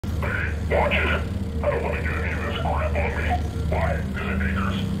Watch it. I don't want to get any of this crap on me. Why? Is it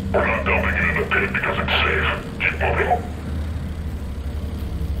dangerous? We're not dumping it in the pit because it's safe. Keep moving.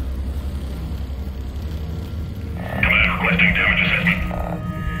 Command requesting damage assessment.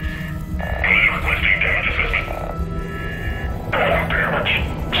 Command requesting damage assessment. Damage.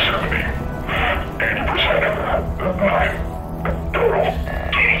 70. 80%. 9.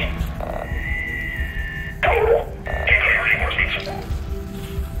 Total. Incoming reinforcements.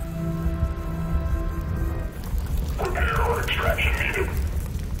 Repair or extraction needed.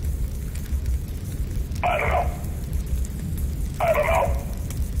 I don't know.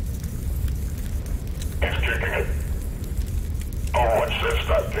 He's kicking it. Overwatch says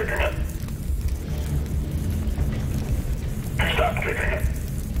stop kicking it. He stopped kicking it.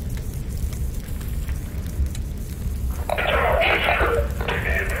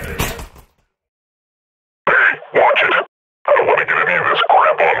 Taking advantage. Hey, watch it. I don't want to get any of this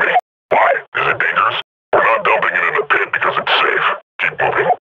crap on me. Why? Is it dangerous? We're not dumping it in the pit because it's safe. Keep moving.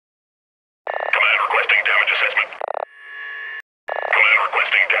 Command requesting damage assessment. Command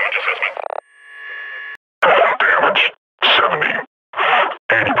requesting damage assessment. Damage. 70.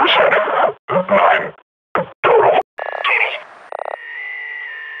 80%. 9. Total.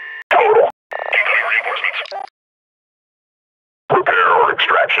 Incoming reinforcements. Repair or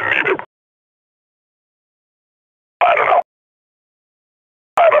extraction needed. I don't know.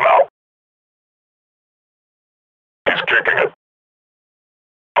 He's kicking it.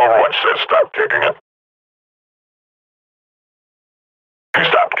 Overwatch says stop kicking it. He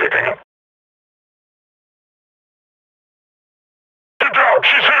stopped kicking it.